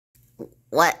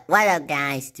What up,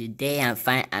 guys? Today I'm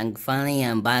finally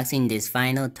unboxing this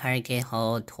final Target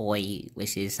haul toy,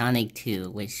 which is Sonic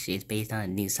 2, which is based on a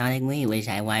new Sonic movie, which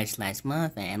I watched last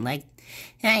month, and I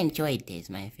enjoyed this.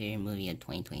 My favorite movie of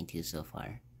 2022 so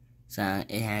far. So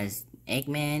it has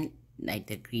Eggman, like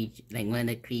one of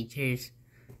the creatures,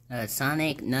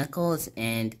 Sonic, Knuckles,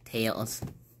 and Tails.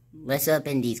 Let's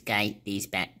open these characters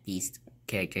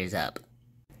up.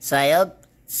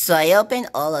 So I opened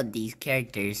all of these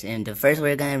characters, and the first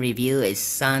we're gonna review is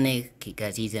Sonic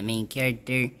because he's the main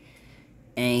character,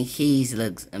 and he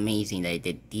looks amazing. Like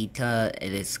the detail,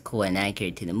 it is cool and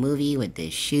accurate to the movie with the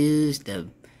shoes, the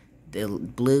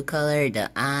blue color,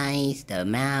 the eyes, the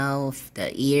mouth,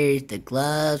 the ears, the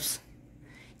gloves.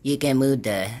 You can move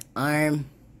the arm,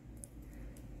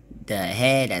 the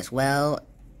head as well,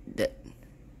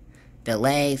 the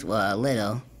legs, well, a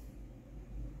little.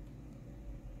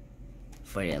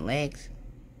 For the legs,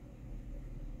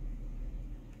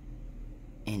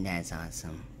 and that's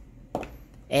awesome.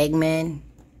 Eggman,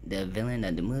 the villain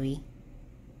of the movie,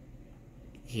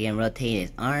 he can rotate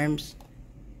his arms,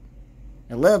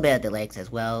 a little bit of the legs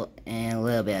as well, and a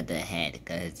little bit of the head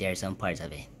because there are some parts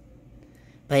of it.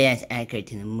 But yeah, it's accurate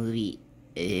to the movie.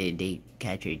 They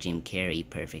captured Jim Carrey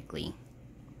perfectly.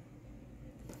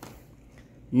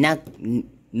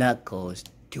 Knuckles.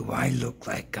 Do I look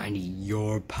like I need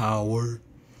your power?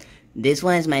 This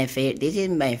one is my favorite. This is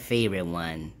my favorite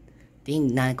one. I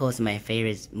think Knuckles is my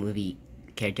favorite movie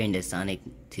character in the Sonic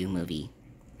 2 movie,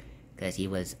 because he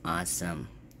was awesome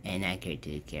and accurate to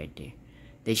the character.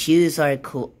 The shoes are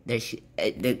cool.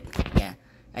 Yeah,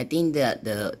 I think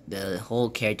the whole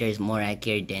character is more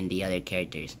accurate than the other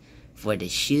characters. For the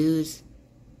shoes,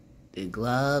 the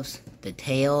gloves, the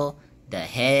tail, the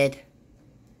head.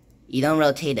 You don't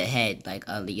rotate the head like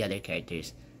all the other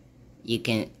characters.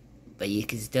 But you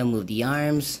can still move the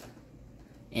arms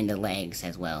and the legs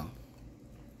as well.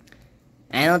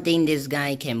 I don't think this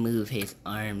guy can move his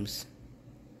arms.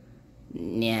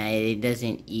 Yeah, it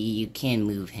doesn't. You can't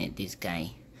move this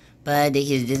guy, but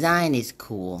his design is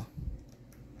cool.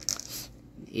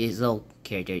 His whole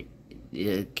character,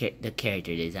 the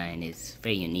character design is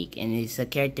very unique, and it's a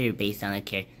character based on a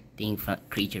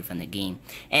creature from the game.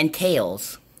 And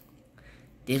Tails.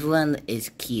 This one is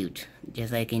cute,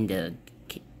 just like in the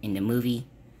movie.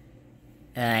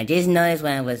 I just noticed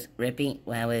when I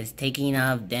was taking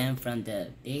off them from the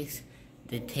disc,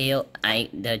 the tail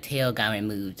got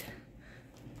removed.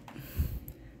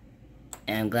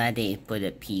 And I'm glad they put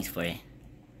a piece for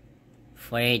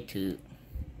it to.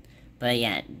 But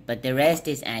yeah, but the rest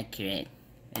is accurate.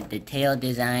 The tail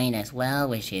design as well,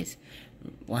 which is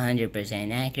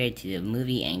 100% accurate to the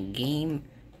movie and game.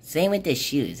 Same with the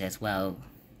shoes as well.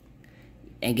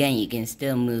 Again, you can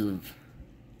still move.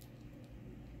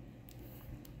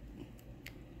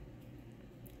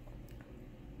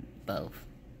 Both.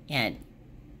 Yeah,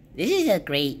 this is a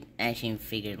great action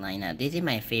figure lineup. This is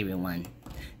my favorite one.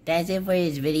 That's it for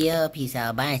this video. Peace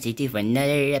out. Bye. Stay tuned for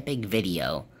another epic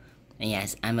video. And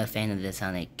yes, I'm a fan of the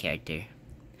Sonic character.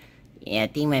 Yeah, I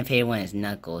think my favorite one is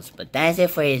Knuckles. But that's it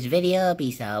for this video.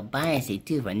 Peace out. Bye. Stay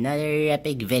tuned for another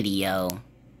epic video.